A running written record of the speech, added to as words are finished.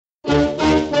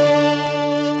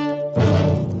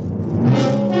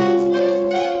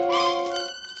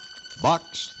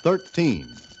Box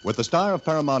 13, with the star of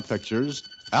Paramount Pictures,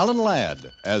 Alan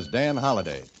Ladd, as Dan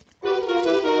Holliday.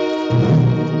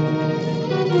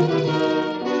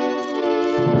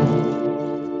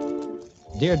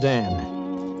 Dear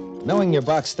Dan, knowing your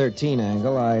Box 13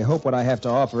 angle, I hope what I have to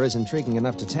offer is intriguing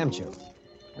enough to tempt you.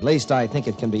 At least I think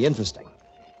it can be interesting.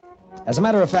 As a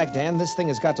matter of fact, Dan, this thing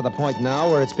has got to the point now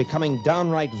where it's becoming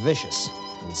downright vicious,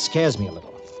 and it scares me a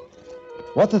little.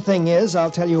 What the thing is,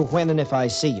 I'll tell you when and if I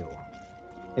see you.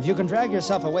 If you can drag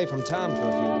yourself away from town for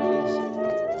a few days...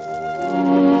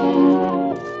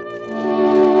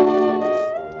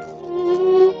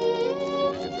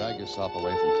 If you can drag yourself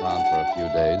away from town for a few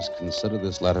days, consider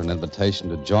this letter an invitation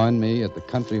to join me at the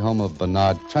country home of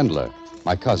Bernard Trendler,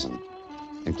 my cousin.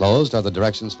 Enclosed are the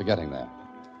directions for getting there.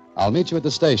 I'll meet you at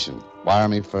the station. Wire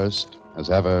me first, as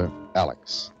ever,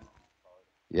 Alex.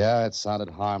 Yeah, it sounded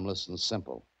harmless and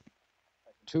simple.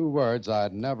 2 words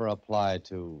I'd never apply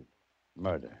to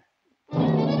murder.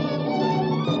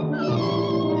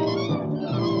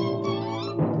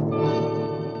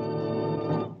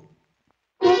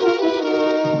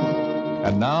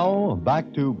 And now,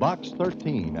 back to Box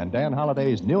 13 and Dan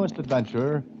Holliday's newest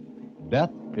adventure,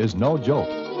 Death is No Joke.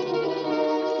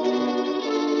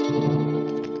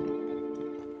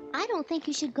 I don't think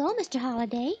you should go, Mr.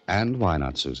 Holliday. And why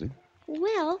not, Susie?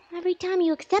 Well, every time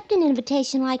you accept an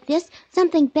invitation like this,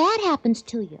 something bad happens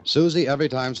to you. Susie, every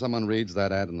time someone reads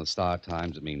that ad in the Star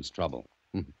Times, it means trouble.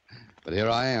 But here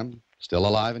I am, still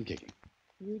alive and kicking.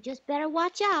 You just better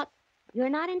watch out. You're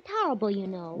not intolerable, you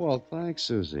know. Well, thanks,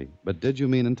 Susie. But did you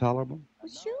mean intolerable?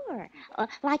 Well, sure.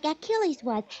 Like Achilles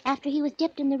was after he was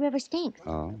dipped in the river Styx.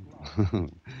 Oh.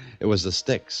 It was the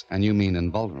Styx, and you mean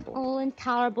invulnerable. Oh,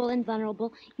 intolerable and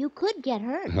vulnerable. You could get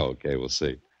hurt. Okay, we'll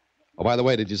see. Oh, by the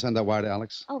way, did you send that wire to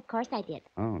Alex? Oh, of course I did.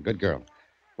 Oh, good girl.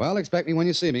 Well, expect me when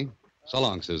you see me. So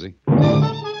long, Susie.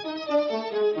 Dan!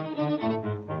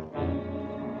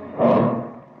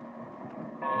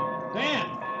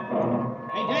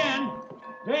 Hey, Dan!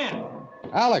 Dan!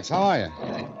 Alex, how are you?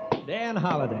 Dan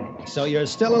Holliday. So you're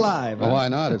still alive, huh? Oh, why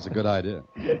not? It's a good idea.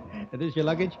 Is this your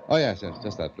luggage? Oh, yes,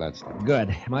 just that flat stuff.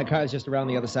 Good. My car's just around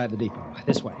the other side of the depot.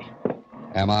 This way.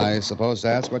 Am I supposed to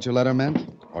ask what your letter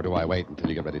meant? Or do I wait until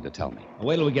you get ready to tell me?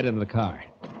 Wait till we get into the car.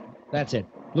 That's it.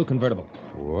 Blue convertible.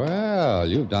 Well,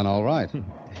 you've done all right.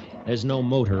 There's no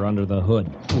motor under the hood.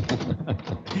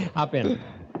 Hop in.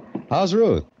 How's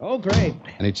Ruth? Oh, great.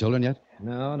 Any children yet?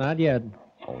 No, not yet.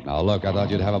 Oh, now look, I thought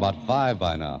you'd have about 5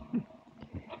 by now.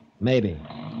 Maybe.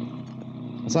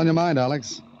 What's on your mind,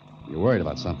 Alex? You're worried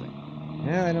about something.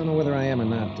 Yeah, I don't know whether I am or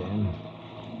not, Dan.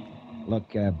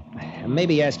 Look,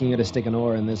 maybe asking you to stick an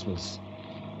oar in this was,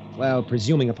 well,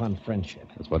 presuming upon friendship.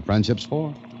 That's what friendship's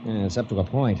for. Yeah, it's up to a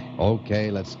point.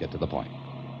 Okay, let's get to the point.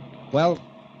 Well,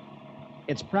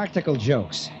 it's practical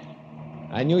jokes.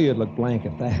 I knew you'd look blank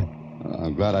at that.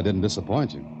 I'm glad I didn't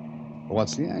disappoint you. But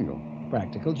what's the angle?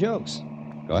 Practical jokes.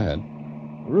 Go ahead.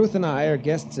 Ruth and I are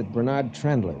guests at Bernard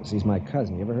Trendler's. He's my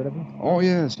cousin. You ever heard of him? Oh,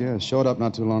 yes. Showed up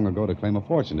not too long ago to claim a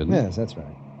fortune, didn't he? Yes, that's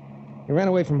right. He ran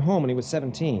away from home when he was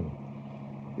 17.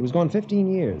 He was gone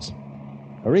 15 years.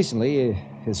 Recently,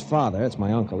 his father, that's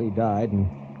my uncle, he died and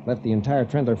left the entire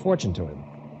Trendler fortune to him.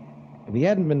 If he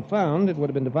hadn't been found, it would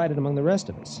have been divided among the rest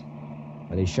of us.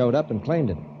 But he showed up and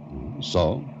claimed it.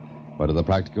 So, where do the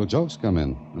practical jokes come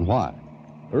in, and why?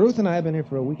 Ruth and I have been here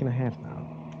for a week and a half now.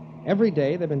 Every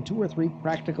day, there have been 2 or 3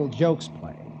 practical jokes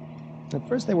played. At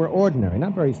first, they were ordinary,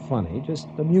 not very funny, just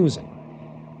amusing.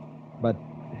 But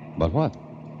what?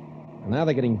 now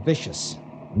they're getting vicious,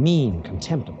 mean,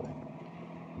 contemptible.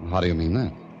 How do you mean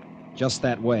that? Just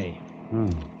that way.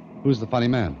 Who's the funny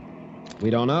man? We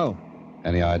don't know.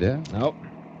 Any idea? Nope.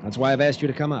 That's why I've asked you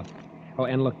to come up. Oh,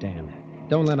 and look, Dan,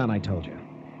 don't let on I told you.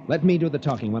 Let me do the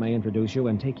talking when I introduce you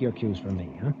and take your cues from me,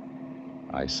 huh?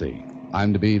 I see.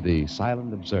 I'm to be the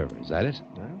silent observer, is that it?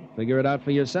 Well, figure it out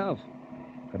for yourself.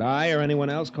 Could I or anyone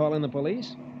else call in the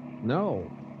police? No,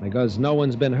 because no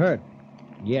one's been hurt.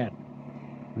 Yet.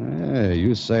 Hey,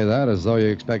 you say that as though you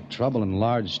expect trouble in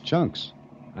large chunks.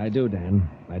 I do, Dan.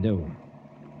 I do.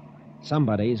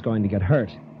 Somebody's going to get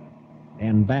hurt.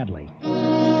 And badly.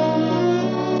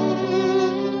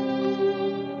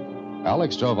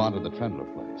 Alex drove on to the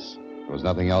Trendler place. There was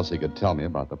nothing else he could tell me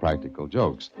about the practical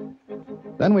jokes.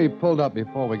 Then we pulled up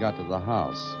before we got to the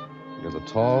house, because a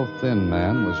tall, thin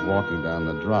man was walking down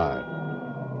the drive.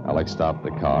 Alex stopped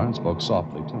the car and spoke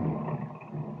softly to me.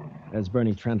 There's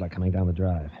Bernie Trendler coming down the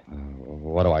drive.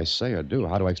 What do I say or do?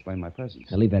 How do I explain my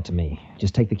presence? Now, leave that to me.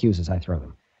 Just take the cues as I throw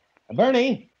them.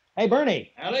 Bernie! Hey,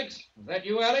 Bernie! Alex? Is that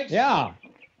you, Alex? Yeah.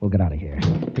 We'll get out of here.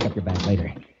 Pick up your bag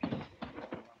later.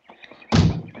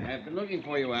 I've been looking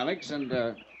for you, Alex, and,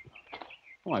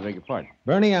 Oh, I beg your pardon.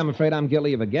 Bernie, I'm afraid I'm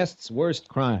guilty of a guest's worst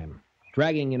crime.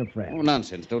 Dragging in a Oh, friend.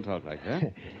 nonsense. Don't talk like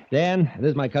that. Dan, this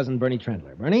is my cousin Bernie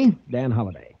Trendler. Bernie, Dan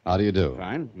Holliday. How do you do?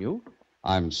 Fine. You?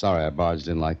 I'm sorry I barged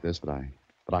in like this, but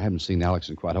I haven't seen Alex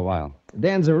in quite a while.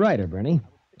 Dan's a writer, Bernie.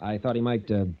 I thought he might,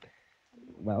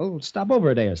 stop over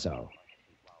a day or so.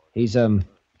 He's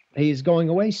going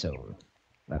away soon.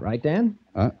 That right, Dan?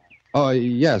 Oh,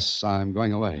 yes, I'm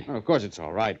going away. Oh, of course it's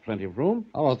all right. Plenty of room.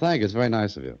 Oh, well, thank you. It's very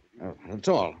nice of you. That's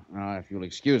all. Now, if you'll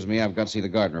excuse me, I've got to see the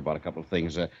gardener about a couple of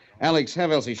things. Alex,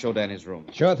 have Elsie show Dan his room.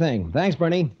 Sure thing. Thanks,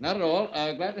 Bernie. Not at all.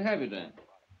 Glad to have you, Dan.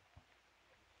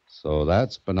 So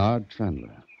that's Bernard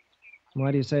Trendler.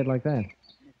 Why do you say it like that?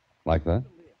 Like that?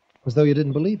 As though you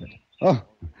didn't believe it. Oh,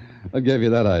 what gave you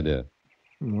that idea?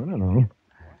 I don't know.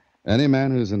 Any man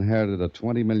who's inherited a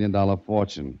 $20 million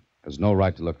fortune has no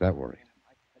right to look that worried.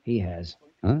 He has.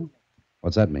 Huh?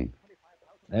 What's that mean?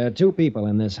 There are two people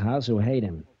in this house who hate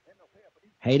him.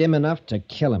 Hate him enough to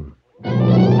kill him.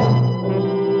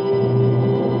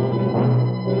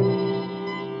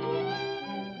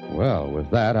 Well, with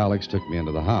that, Alex took me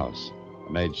into the house.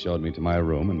 The maid showed me to my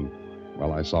room, and,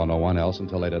 well, I saw no one else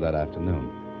until later that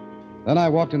afternoon. Then I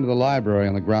walked into the library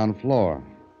on the ground floor.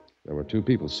 There were two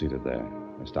people seated there.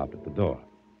 I stopped at the door.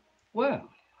 Well,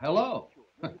 hello.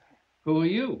 Who are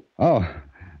you? Oh,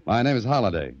 my name is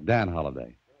Holliday, Dan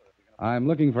Holliday. I'm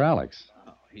looking for Alex.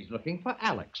 Oh, he's looking for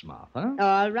Alex, Martha.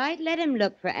 All right, let him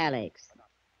look for Alex.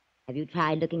 Have you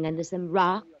tried looking under some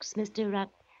rocks, Mr.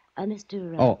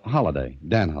 Oh, Holliday,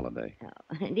 Dan Holliday.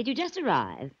 Oh, did you just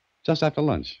arrive? Just after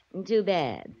lunch. Too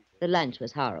bad. The lunch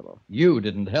was horrible. You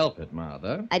didn't help it,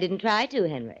 Martha. I didn't try to,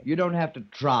 Henry. You don't have to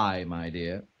try, my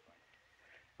dear.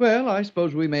 Well, I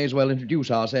suppose we may as well introduce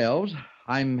ourselves.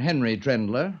 I'm Henry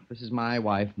Trendler. This is my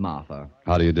wife, Martha.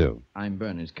 How do you do? I'm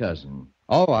Bernie's cousin.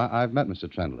 Oh, I've met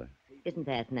Mr. Trendler. Isn't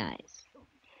that nice?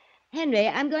 Henry,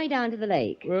 I'm going down to the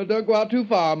lake. Well, don't go out too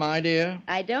far, my dear.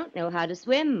 I don't know how to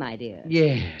swim, my dear.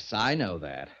 Yes, I know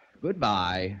that.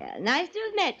 Goodbye. Nice to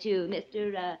have met you,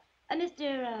 Mr.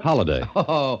 Holliday.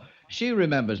 Oh, she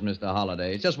remembers Mr.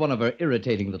 Holliday. It's just one of her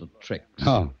irritating little tricks.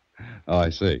 Oh, I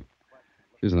see.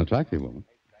 She's an attractive woman.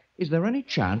 Is there any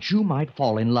chance you might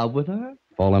fall in love with her?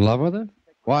 Fall in love with her?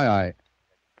 Why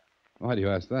do you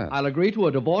ask that? I'll agree to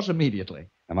a divorce immediately.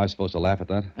 Am I supposed to laugh at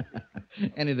that?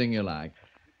 Anything you like.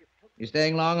 You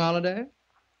staying long, Holiday?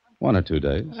 1 or 2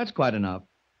 days. That's quite enough.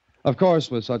 Of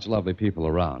course, with such lovely people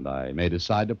around, I may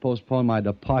decide to postpone my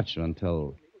departure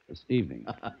until this evening.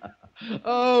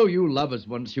 Oh, you love us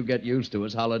once you get used to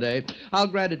us, Holiday. I'll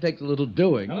grant it takes a little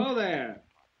doing. Hello there.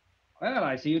 Well,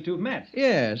 I see you two have met.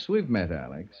 Yes, we've met,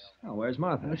 Alex. Oh, where's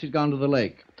Martha? She's gone to the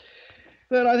lake.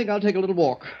 Well, I think I'll take a little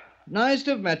walk. Nice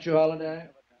to have met you, Holiday.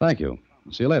 Thank you.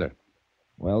 See you later.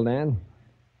 Well, Dan?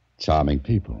 Charming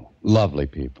people. Lovely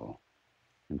people.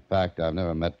 In fact, I've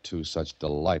never met two such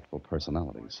delightful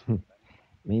personalities.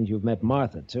 Means you've met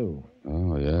Martha, too.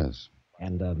 Oh, yes.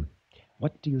 And,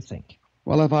 what do you think?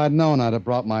 Well, if I'd known, I'd have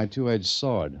brought my two-edged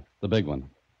sword, the big one.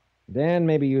 Dan,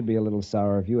 maybe you'd be a little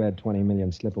sour if you had 20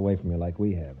 million slip away from you like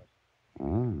we have.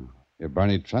 Ah. If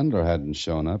Bernie Trendler hadn't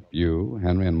shown up, you,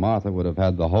 Henry, and Martha would have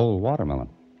had the whole watermelon.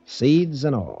 Seeds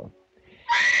and all.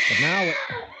 But now...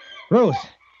 Ruth!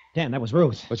 Dan, that was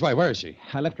Ruth. Which way? Where is she?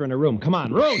 I left her in her room. Come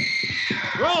on, Ruth!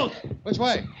 Ruth! Which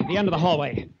way? The end of the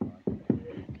hallway.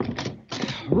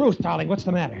 Ruth, darling, what's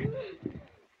the matter?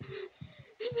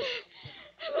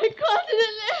 My closet in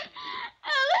there.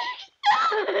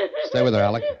 Alex! Stay with her,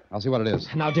 Alec. I'll see what it is.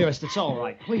 Now, dearest, it's all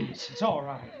right. Please, it's all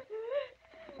right.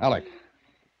 Alec,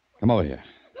 come over here.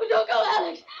 Don't go,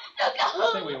 Alex. Don't go.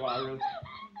 Stay where you are, Ruth.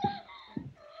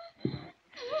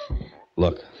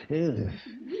 Look. Ugh.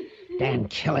 Dan,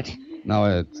 kill it.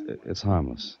 No, it's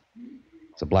harmless.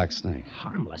 It's a black snake.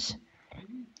 Harmless.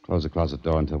 Close the closet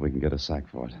door until we can get a sack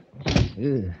for it.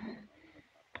 Ugh.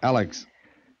 Alex,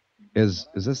 is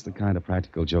this the kind of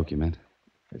practical joke you meant?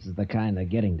 This is the kind they're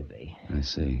getting to be. I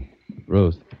see.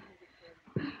 Ruth.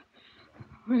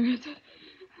 Where is it?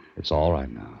 It's all right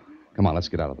now. Come on, let's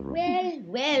get out of the room.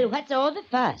 Well, what's all the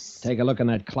fuss? Take a look in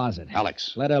that closet.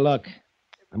 Alex. Let her look.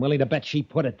 I'm willing to bet she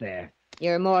put it there.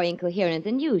 You're more incoherent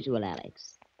than usual,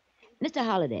 Alex. Mr.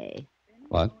 Holliday,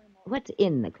 What? what's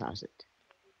in the closet?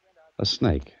 A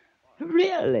snake.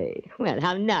 Really? Well,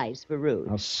 how nice for Ruth.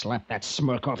 I'll slap that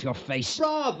smirk off your face.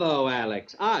 Bravo,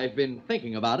 Alex. I've been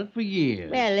thinking about it for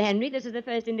years. Well, Henry, this is the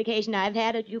first indication I've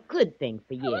had that you could think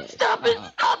for years. Stop it,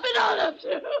 all of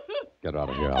you. Get her out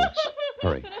of here, Alex.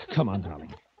 Hurry. Come on,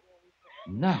 darling.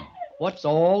 Now, what's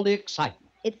all the excitement?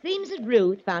 It seems that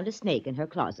Ruth found a snake in her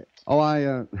closet. Oh,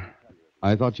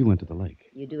 I thought you went to the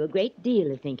lake. You do a great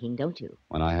deal of thinking, don't you?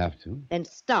 When I have to. Then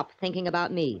stop thinking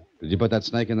about me. Did you put that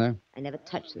snake in there? I never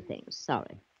touched the thing.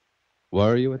 Sorry.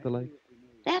 Were you at the lake?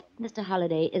 That, Mr.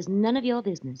 Holliday, is none of your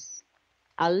business.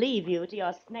 I'll leave you to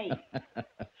your snake.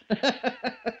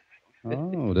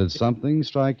 Oh, did something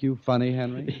strike you funny,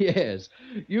 Henry? Yes.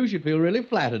 You should feel really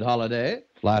flattered, Holiday.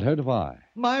 Flattered? Why?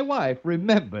 My wife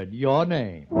remembered your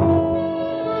name.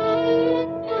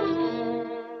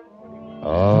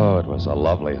 Oh, it was a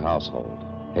lovely household.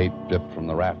 Hate dripped from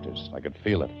the rafters. I could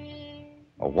feel it.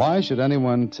 Oh, why should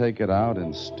anyone take it out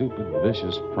in stupid,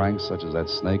 vicious pranks such as that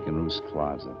snake in Ruth's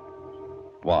closet?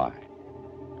 Why?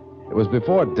 It was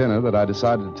before dinner that I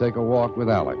decided to take a walk with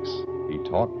Alex. He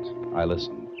talked, I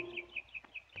listened.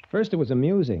 First, it was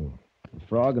amusing. A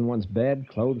frog in one's bed,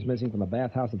 clothes missing from the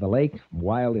bathhouse at the lake,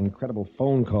 wild, incredible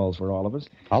phone calls for all of us.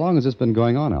 How long has this been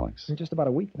going on, Alex? Just about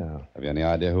a week now. Have you any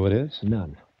idea who it is?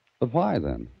 None. But why,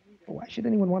 then? Why should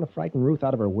anyone want to frighten Ruth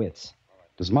out of her wits?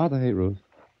 Does Martha hate Ruth?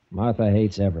 Martha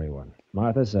hates everyone.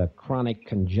 Martha's a chronic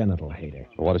congenital hater.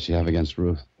 But what does she have against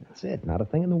Ruth? That's it. Not a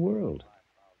thing in the world.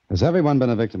 Has everyone been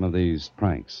a victim of these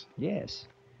pranks? Yes.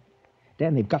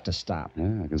 Dan, they've got to stop.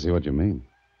 Yeah, I can see what you mean.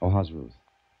 Oh, how's Ruth?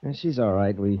 She's all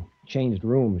right. We changed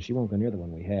rooms. She won't go near the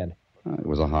one we had. It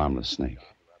was a harmless snake.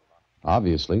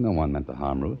 Obviously, no one meant to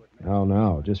harm Ruth. Oh,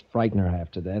 no. Just frighten her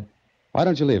half to death. Why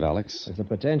don't you leave, Alex? As a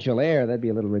potential heir, that'd be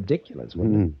a little ridiculous,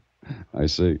 wouldn't I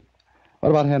see. What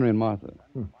about Henry and Martha?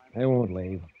 it? They won't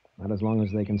leave. Not as long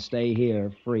as they can stay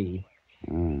here free.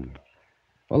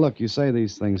 Well, look, you say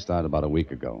these things started about a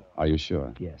week ago. Are you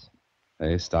sure? Yes.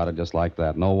 They started just like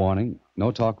that. No warning,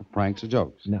 no talk of pranks or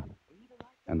jokes. None.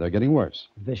 And they're getting worse.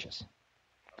 Vicious.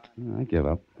 I give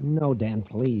up. No, Dan,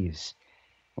 please.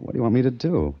 What do you want me to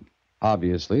do?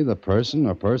 Obviously, the person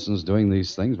or persons doing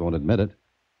these things won't admit it.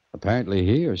 Apparently,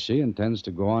 he or she intends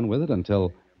to go on with it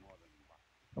until...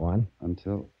 Go on.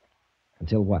 Until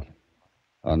what?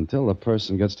 Until the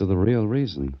person gets to the real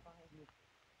reason.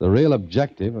 The real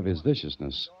objective of his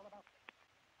viciousness.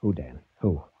 Who, Dan?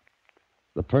 Who?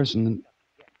 The person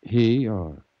he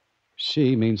or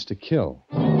she means to kill.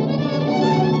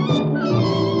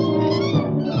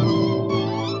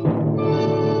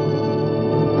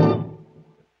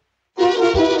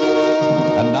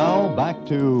 And now, back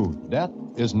to Death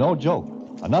is No Joke,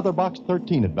 another Box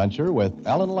 13 adventure with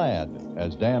Ellen Ladd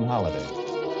as Dan Holliday.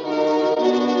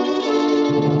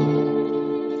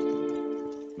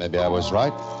 Maybe I was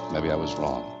right, maybe I was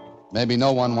wrong. Maybe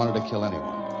no one wanted to kill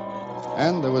anyone.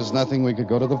 And there was nothing we could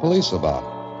go to the police about.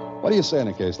 What do you say in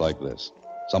a case like this?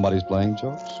 Somebody's playing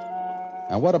jokes?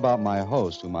 And what about my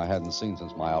host, whom I hadn't seen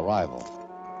since my arrival?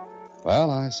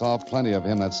 Well, I saw plenty of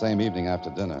him that same evening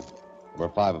after dinner. There were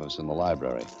 5 of us in the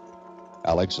library.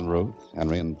 Alex and Ruth,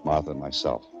 Henry and Martha and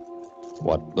myself.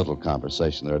 What little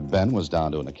conversation there had been was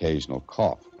down to an occasional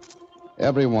cough.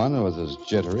 Everyone was as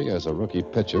jittery as a rookie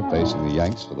pitcher facing the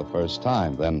Yanks for the first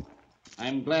time. Then...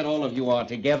 I'm glad all of you are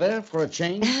together for a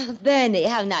change. Bernie,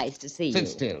 how nice to see you. Sit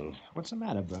still. What's the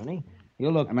matter, Bernie?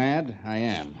 You look... Mad? I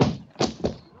am.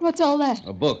 What's all that?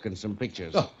 A book and some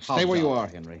pictures. Oh, Stay where you are,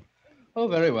 Henry. Oh,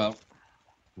 very well.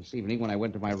 This evening, when I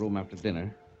went to my room after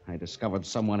dinner, I discovered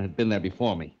someone had been there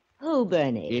before me. Who,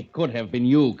 Bernie? It could have been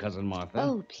you, Cousin Martha.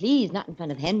 Oh, please, not in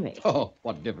front of Henry. Oh,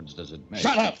 what difference does it make?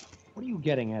 Shut up! What are you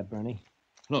getting at, Bernie?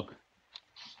 Look,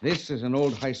 this is an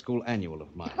old high school annual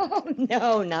of mine. Oh,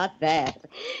 no, not that.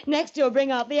 Next, you'll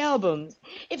bring out the albums.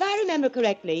 If I remember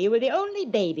correctly, you were the only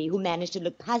baby who managed to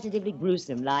look positively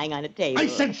gruesome lying on a table. I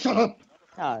said shut up!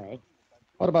 Sorry.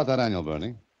 What about that annual,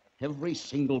 Bernie? Every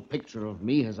single picture of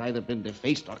me has either been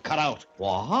defaced or cut out.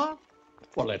 What?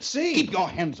 Well, let's see. Keep your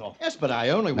hands off. Yes, but I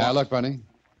only want... Now, look, Bernie.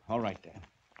 All right,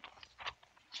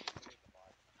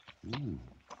 Dan.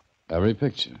 Every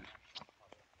picture.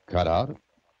 Cut out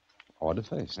or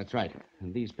defaced. That's right.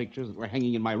 And these pictures that were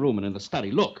hanging in my room and in the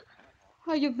study. Look.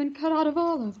 Why, you've been cut out of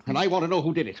all of them. And I want to know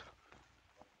who did it.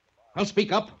 Now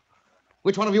speak up.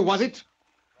 Which one of you was it?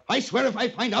 I swear if I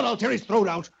find out, I'll tear his throat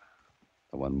out.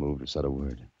 No one moved or said a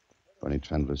word. Bernie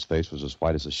Trendler's face was as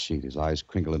white as a sheet. His eyes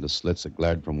crinkled into slits that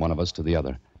glared from one of us to the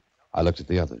other. I looked at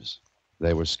the others.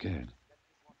 They were scared.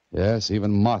 Yes,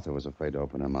 even Martha was afraid to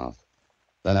open her mouth.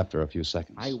 Then after a few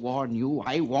seconds... I warn you,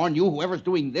 whoever's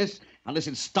doing this, unless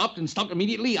it's stopped and stopped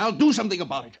immediately, I'll do something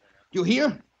about it. Do you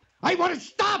hear? I want it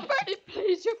stopped! Bernie,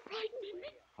 please, you're frightening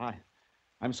me.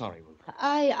 I'm sorry, Ruth.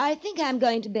 I think I'm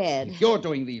going to bed. If you're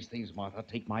doing these things, Martha,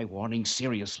 take my warning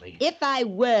seriously. If I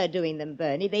were doing them,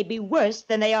 Bernie, they'd be worse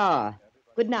than they are.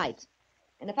 Good night.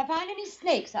 And if I find any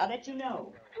snakes, I'll let you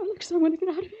know. Alex, I want to get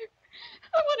out of here.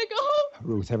 I want to go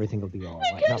home. Ruth, everything will be all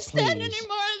I right. can't Now, stand please. any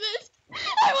more of this.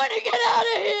 I want to get out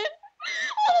of here.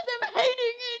 All of them hate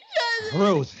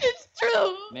Ruth. It's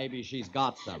true. Maybe she's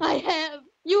got some. I have.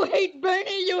 You hate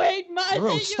Bernie. You hate Marcy.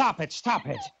 Ruth, stop it. Stop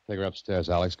it. Take her upstairs,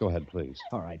 Alex. Go ahead, please.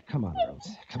 All right, come on,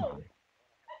 Ruth. Come on.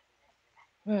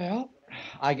 Well,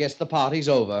 I guess the party's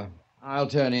over. I'll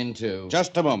turn in, too.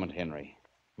 Just a moment, Henry.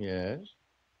 Yes?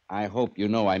 I hope you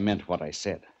know I meant what I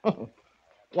said.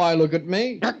 Why, look at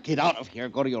me. Get out of here.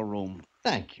 Go to your room.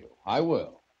 Thank you. I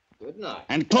will. Good night.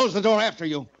 And close the door after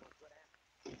you.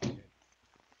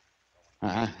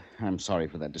 I'm sorry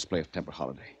for that display of temper,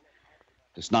 Holiday.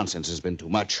 This nonsense has been too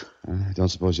much. I don't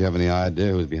suppose you have any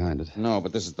idea who's behind it. No,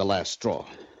 but this is the last straw.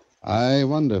 I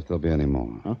wonder if there'll be any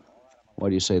more. Huh? Why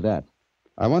do you say that?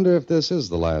 I wonder if this is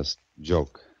the last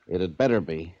joke. It had better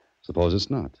be. Suppose it's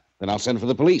not. Then I'll send for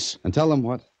the police. And tell them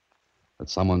what? That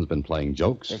someone's been playing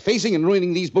jokes? Defacing and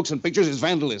ruining these books and pictures is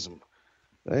vandalism.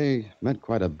 They meant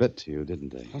quite a bit to you,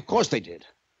 didn't they? Of course they did.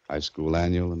 High school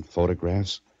annual and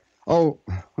photographs. Oh,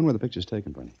 when were the pictures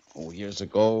taken, Bernie? Oh, years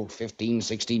ago, 15,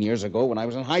 16 years ago, when I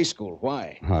was in high school.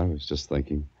 Why? I was just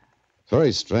thinking. It's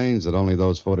very strange that only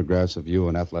those photographs of you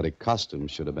in athletic costumes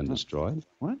should have been destroyed.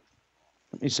 What?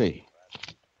 Let me see.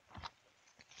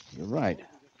 You're right.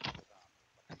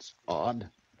 That's odd.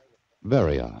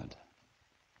 Very odd.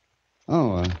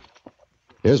 Oh,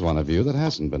 here's one of you that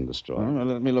hasn't been destroyed. Well,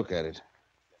 let me look at it.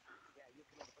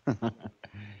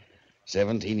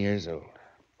 17 years old.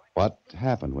 What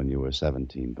happened when you were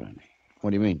 17, Bernie? What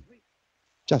do you mean?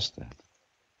 Just that.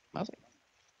 Nothing.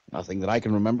 Nothing that I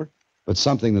can remember? But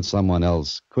something that someone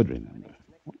else could remember.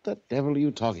 What the devil are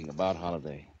you talking about,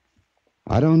 Holiday?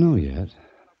 I don't know yet.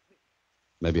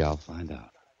 Maybe I'll find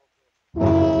out.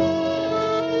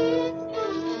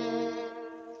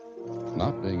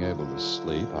 Not being able to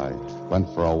sleep, I went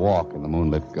for a walk in the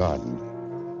moonlit garden.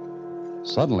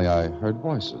 Suddenly, I heard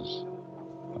voices.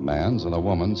 A man's and a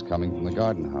woman's coming from the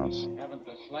garden house.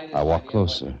 I walked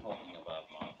closer.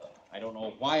 I don't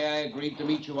know why I agreed to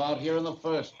meet you out here in the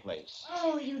first place.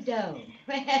 Oh, you don't?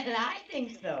 Well, I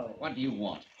think so. What do you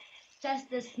want?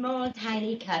 Just a small,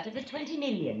 tiny cut of the 20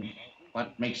 million.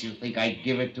 What makes you think I'd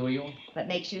give it to you? What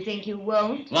makes you think you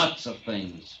won't? Lots of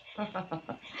things.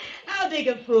 How big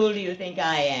a fool do you think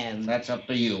I am? That's up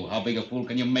to you. How big a fool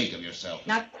can you make of yourself?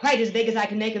 Not quite as big as I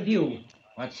can make of you.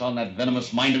 What's on that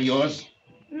venomous mind of yours?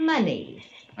 Money.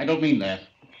 I don't mean that.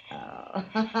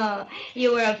 Oh,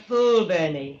 you were a fool,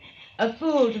 Bernie. A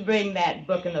fool to bring that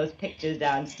book and those pictures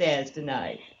downstairs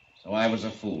tonight. So I was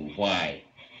a fool. Why?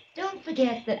 Don't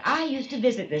forget that I used to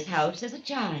visit this house as a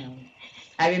child.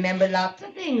 I remember lots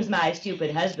of things my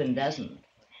stupid husband doesn't.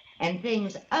 And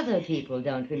things other people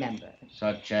don't remember.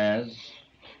 Such as?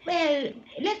 Well,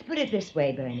 let's put it this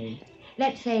way, Bernie.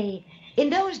 Let's say, in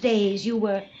those days you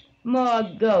were more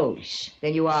gauche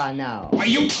than you are now. Why,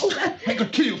 you... I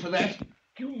could kill you for that.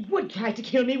 You would try to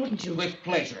kill me, wouldn't you? With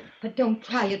pleasure. But don't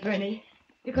try it, Bernie.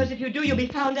 Because if you do, you'll be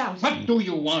found out. What do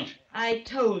you want? I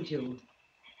told you.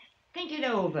 Think it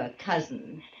over,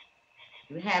 cousin.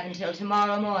 You have until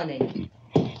tomorrow morning.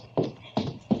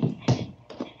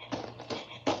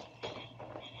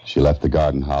 She left the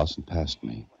garden house and passed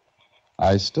me.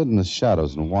 I stood in the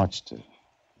shadows and watched her.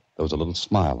 There was a little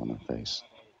smile on her face.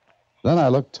 Then I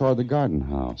looked toward the garden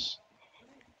house.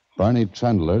 Bernie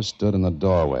Trendler stood in the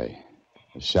doorway.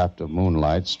 A shaft of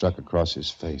moonlight struck across his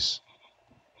face.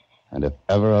 And if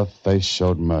ever a face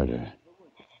showed murder,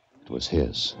 it was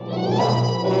his.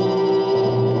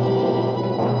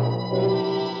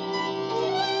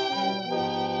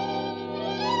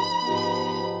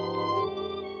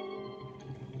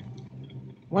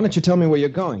 Why don't you tell me where you're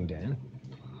going, Dan?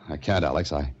 I can't,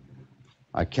 Alex.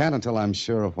 I can't until I'm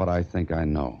sure of what I think I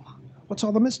know. What's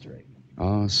all the mystery?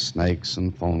 Oh, snakes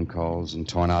and phone calls and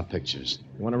torn-out pictures.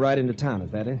 You want to ride into town,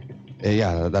 is that it?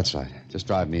 Yeah, that's right. Just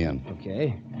drive me in.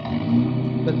 Okay.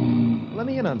 But let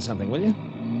me in on something, will you?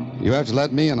 You have to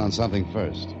let me in on something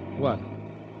first. What?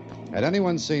 Had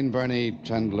anyone seen Bernie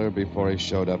Trendler before he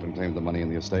showed up and claimed the money in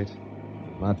the estate?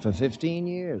 Not for 15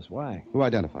 years. Why? Who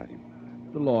identified him?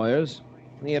 The lawyers.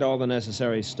 He had all the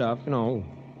necessary stuff,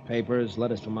 papers,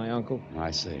 letters from my uncle.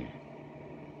 I see.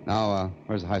 Now,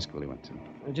 where's the high school he went to?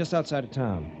 Just outside of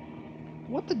town.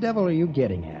 What the devil are you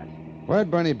getting at? Where had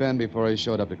Bernie been before he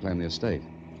showed up to claim the estate?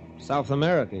 South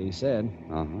America, he said.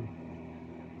 Uh-huh.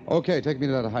 Okay, take me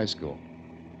to that high school.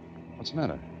 What's the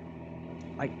matter?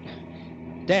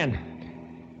 Dan,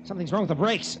 something's wrong with the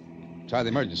brakes. Try the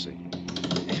emergency.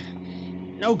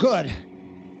 No good.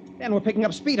 Dan, we're picking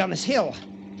up speed on this hill.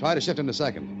 Try to shift into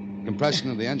second. Compression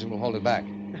of the engine will hold it back.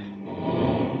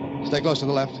 Stay close to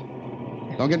the left.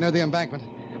 Don't get near the embankment.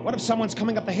 What if someone's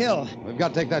coming up the hill? We've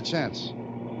got to take that chance.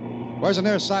 Where's the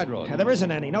nearest side road? There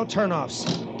isn't any. No turnoffs.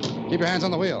 Keep your hands on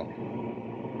the wheel.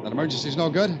 That emergency's no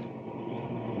good?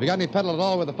 You got any pedal at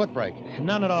all with a foot brake?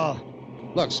 None at all.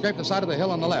 Look, scrape the side of the hill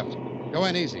on the left. Go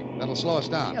in easy. That'll slow us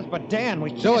down. Yes, but Dan,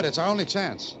 we can't... Do it. It's our only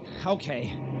chance.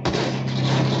 Okay.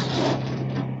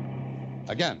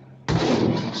 Again.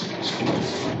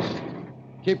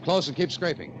 Keep close and keep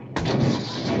scraping.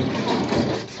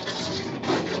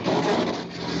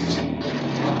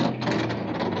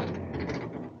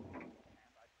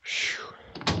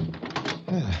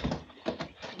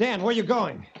 Dan, where are you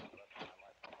going?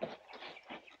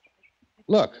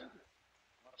 Look.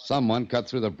 Someone cut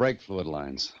through the brake fluid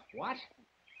lines. What?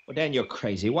 Well, Dan, you're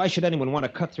crazy. Why should anyone want to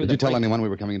cut through Did the you tell brake- anyone we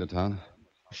were coming into town?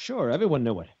 Sure, everyone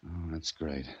knew it. Oh, that's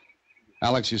great.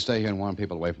 Alex, you stay here and warn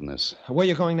people away from this. Where are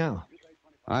you going now?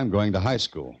 I'm going to high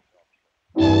school.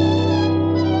 Well,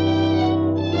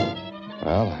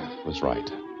 I was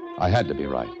right. I had to be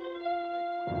right.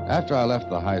 After I left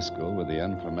the high school with the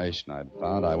information I'd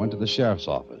found, I went to the sheriff's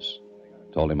office,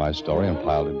 told him my story, and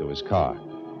piled into his car.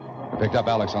 I picked up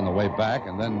Alex on the way back,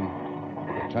 and then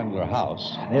the Trendler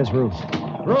house. There's Ruth.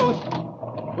 Ruth!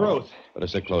 Ruth! Better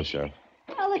sit close, Sheriff.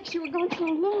 Alex, you were gone so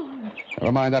long.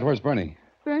 Never mind that. Where's Bernie?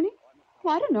 Bernie?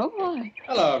 Well, I don't know why.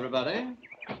 Hello, everybody.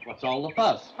 What's all the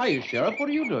fuss? Hiya, Sheriff. What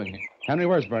are you doing here? Henry,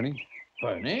 where's Bernie?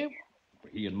 Bernie?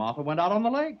 He and Martha went out on the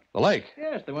lake. The lake.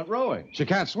 Yes, they went rowing. She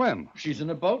can't swim. She's in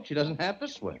a boat. She doesn't have to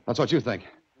swim. That's what you think.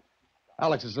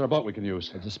 Alex, is there a boat we can use?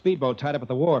 There's a speedboat tied up at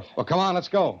the wharf. Well, come on, let's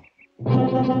go.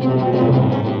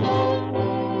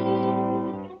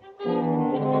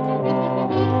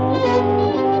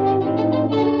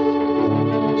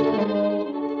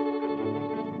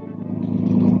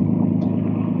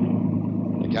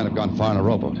 You can't have gone far in a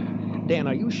rowboat. Dan,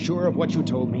 are you sure of what you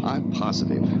told me? I'm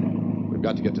positive. We've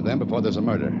got to get to them before there's a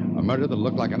murder. A murder that'll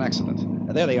look like an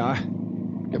accident. There they are.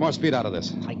 Get more speed out of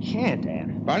this. I can't,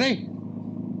 Dan. Bernie?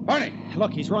 Bernie!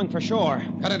 Look, he's rowing for shore.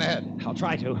 Cut in ahead. I'll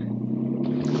try to.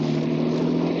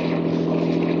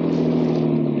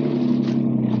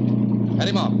 Head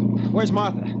him off. Where's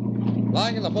Martha?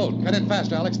 Lying in the boat. Cut in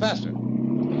faster, Alex, faster.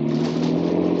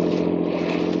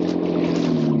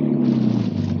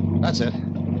 That's it.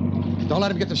 Don't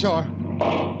let him get to shore.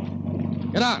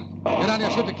 Get on. Get on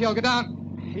here, shoot to kill. Get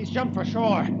down. He's jumped for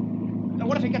shore. Now,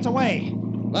 what if he gets away?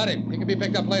 Let him. He can be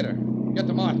picked up later. Get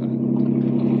to Martha.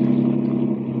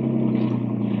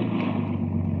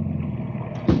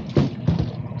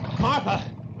 Martha!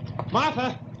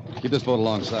 Martha! Keep this boat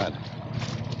alongside.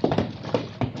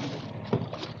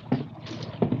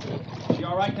 She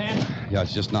all right, Dan? Yeah,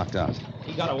 it's just knocked out.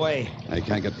 He got away. Now, he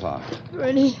can't get far.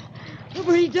 Bernie. Oh,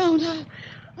 Bernie, don't.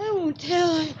 I won't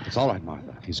tell. It's all right,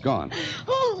 Martha. He's gone.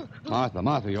 Oh,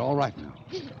 Martha, you're all right now.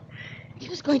 he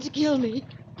was going to kill me.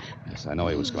 Yes, I know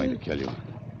he was going to kill you.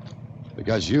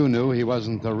 Because you knew he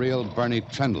wasn't the real Bernie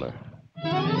Trendler.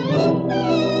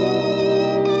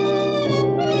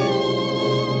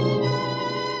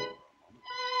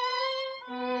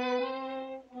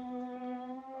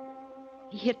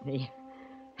 He hit me.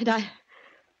 And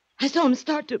I saw him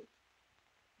start to...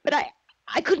 But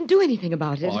I couldn't do anything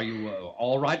about it. Are you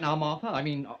all right now, Martha? I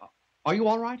mean, are you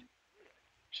all right?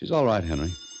 She's all right,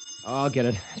 Henry. Oh, I'll get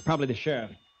it. It's probably the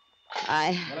sheriff.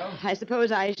 I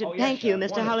suppose I should Oh, yes, thank you, sir. Mr.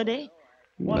 Wonderful. Holliday.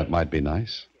 That might be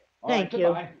nice. Thank you.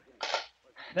 Goodbye.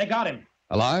 They got him.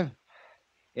 Alive?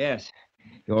 Yes.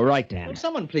 You're right, Dan. Will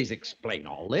someone please explain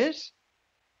all this?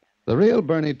 The real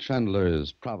Bernie Trendler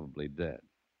is probably dead.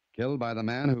 Killed by the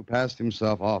man who passed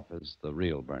himself off as the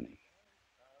real Bernie.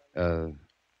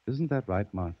 Isn't that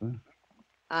right, Martha?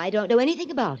 I don't know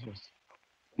anything about it.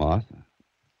 Martha?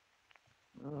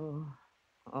 Oh,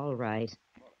 all right.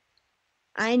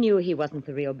 I knew he wasn't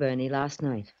the real Bernie last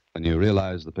night. When you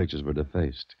realized the pictures were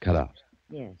defaced, cut out.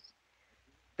 Yes.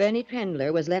 Bernie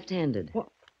Trendler was left-handed.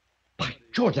 By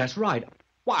George, that's right.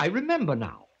 Why, I remember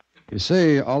now. You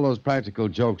see, all those practical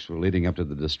jokes were leading up to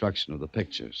the destruction of the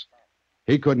pictures.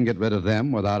 He couldn't get rid of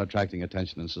them without attracting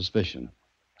attention and suspicion.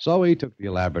 So he took the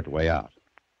elaborate way out.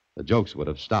 The jokes would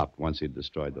have stopped once he'd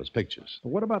destroyed those pictures.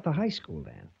 Well, what about the high school,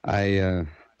 Dan?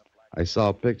 I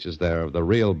saw pictures there of the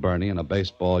real Bernie in a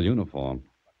baseball uniform,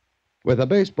 with a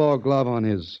baseball glove on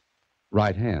his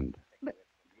right hand.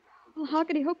 Well, how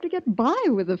could he hope to get by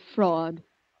with a fraud?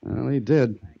 Well, he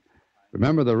did.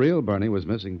 Remember, the real Bernie was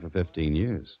missing for 15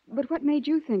 years. But what made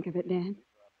you think of it, Dan?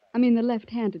 I mean, the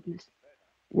left-handedness.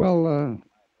 Well,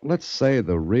 let's say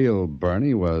the real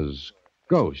Bernie was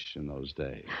gauche in those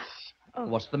days. Oh.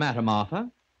 What's the matter,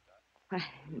 Martha? Why,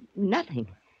 nothing.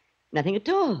 Nothing at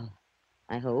all,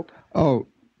 I hope. Oh,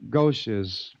 gauche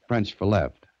is French for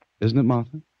left, isn't it,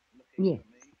 Martha? Yes.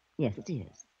 Yes, it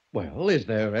is. Well, is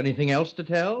there anything else to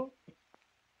tell?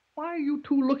 Why are you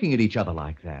two looking at each other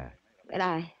like that? But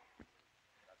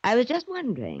I was just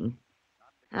wondering,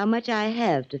 how much I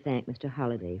have to thank Mr.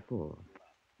 Holliday for.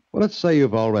 Well, let's say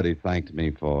you've already thanked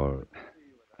me for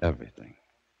everything.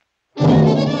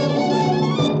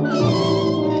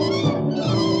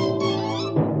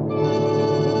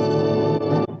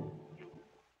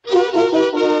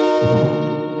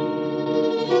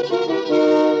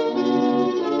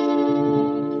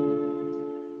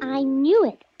 I knew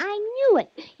it. I knew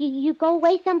it. You go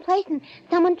away someplace and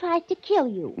someone tries to kill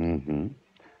you. Mm-hmm.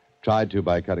 Tried to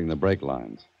by cutting the brake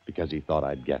lines because he thought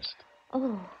I'd guessed.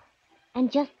 Oh,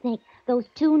 and just think, those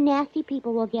two nasty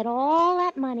people will get all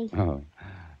that money. Oh,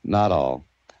 not all.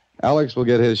 Alex will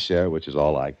get his share, which is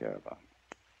all I care about.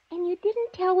 And you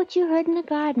didn't tell what you heard in the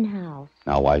garden house.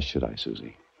 Now, why should I,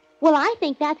 Susie? Well, I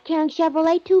think that's carrying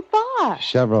Chevrolet too far.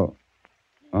 Chevrolet.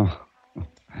 Oh,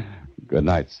 good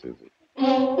night, Susie.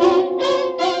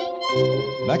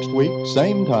 Next week,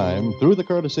 same time, through the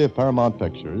courtesy of Paramount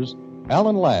Pictures,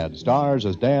 Alan Ladd stars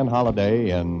as Dan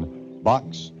Holliday in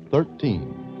Box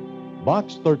 13.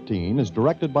 Box 13 is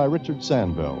directed by Richard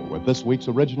Sanville, with this week's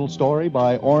original story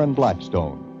by Orrin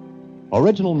Blackstone.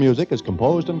 Original music is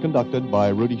composed and conducted by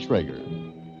Rudy Schrager.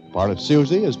 Part of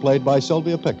Susie is played by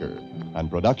Sylvia Picker,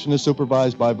 and production is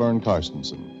supervised by Vern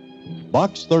Karstensen.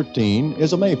 Box 13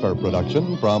 is a Mayfair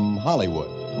production from Hollywood.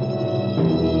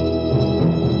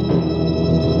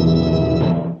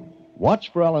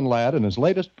 Watch for Alan Ladd in his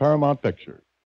latest Paramount picture.